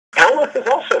Hellmuth is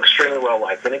also extremely well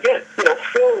liked. And again,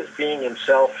 Phil is being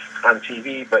himself on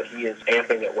TV, but he is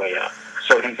amping it way up.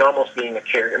 So he's almost being a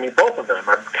character. I mean, both of them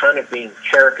are kind of being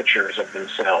caricatures of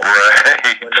themselves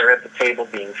when they're at the table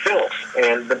being Phil.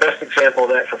 And the best example of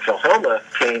that for Phil Hellmuth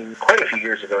came quite a few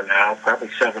years ago now, probably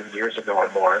 7 years ago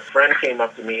or more. A friend came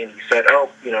up to me and he said,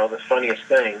 the funniest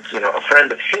thing, a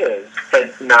friend of his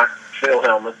had knocked Phil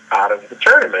Hellmuth out of the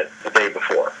tournament the day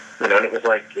before. And it was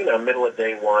like, middle of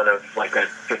day one of like a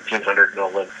 1,500 no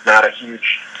limit. Not a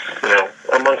huge,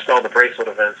 amongst all the bracelet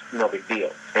events, no big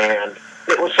deal. And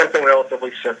it was something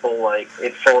relatively simple, like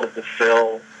it folded to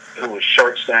Phil, who was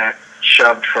short stack,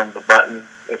 shoved from the button,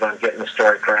 if I'm getting the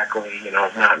story correctly.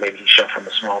 If not, maybe he shoved from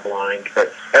a small blind.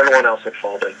 But everyone else had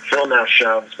folded. Phil now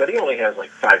shoves, but he only has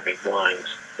like 5 big blinds.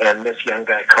 And this young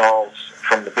guy calls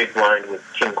from the big blind with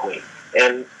king-queen.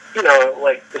 And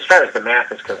as far as the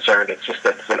math is concerned,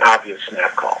 it's an obvious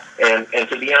snap call. And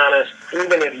to be honest,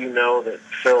 even if you know that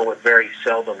Phil would very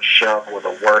seldom shove with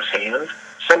a worse hand,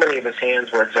 so many of his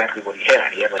hands were exactly what he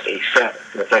had. He had like A7.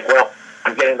 And it's like, well,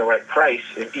 I'm getting the right price.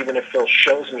 Even if Phil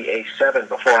shows me A7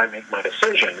 before I make my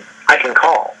decision, I can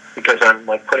call because I'm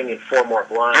like putting in 4 more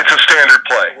blinds. It's a standard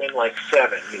play. I win like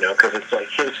 7, because it's like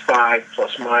his 5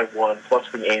 plus my 1 plus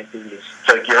the antes. It's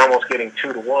like you're almost getting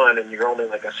 2 to 1, and you're only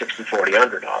like a 60-40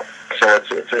 underdog. So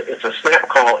it's a snap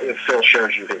call if Phil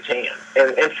shows you his hand.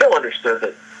 And Phil understood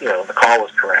that the call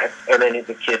was correct. And then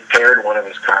the kid paired one of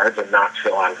his cards and knocked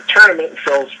Phil out of the tournament. And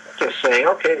Phil's just saying,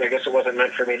 okay, I guess it wasn't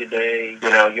meant for me today.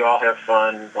 You all have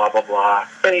fun, blah, blah, blah.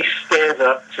 And he stands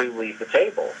up to leave the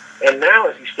table. And now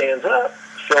as he stands up,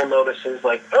 Phil notices,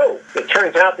 like, it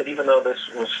turns out that even though this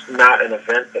was not an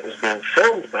event that was being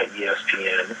filmed by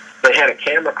ESPN, they had a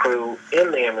camera crew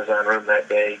in the Amazon room that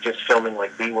day just filming,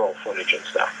 like, B-roll footage and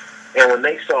stuff. And when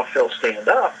they saw Phil stand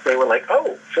up, they were like,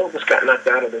 Phil just got knocked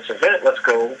out of this event. Let's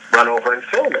go run over and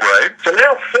film it. Right. So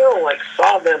now Phil,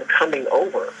 saw them coming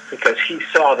over because he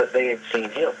saw that they had seen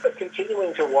him. But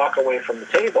continuing to walk away from the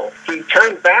table, he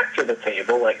turned back to the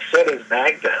table, set his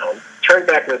bag down, turned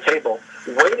back to the table,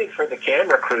 waited for the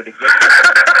camera crew to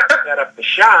set up the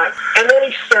shot, and then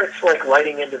he starts,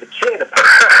 lighting into the kid.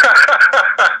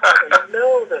 You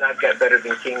know that I've got better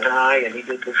than King High, and he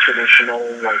did the traditional,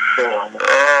 film.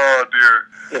 Oh,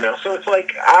 dear. So it's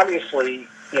obviously,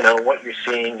 what you're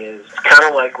seeing is kind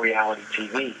of like reality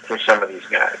TV for some of these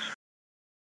guys.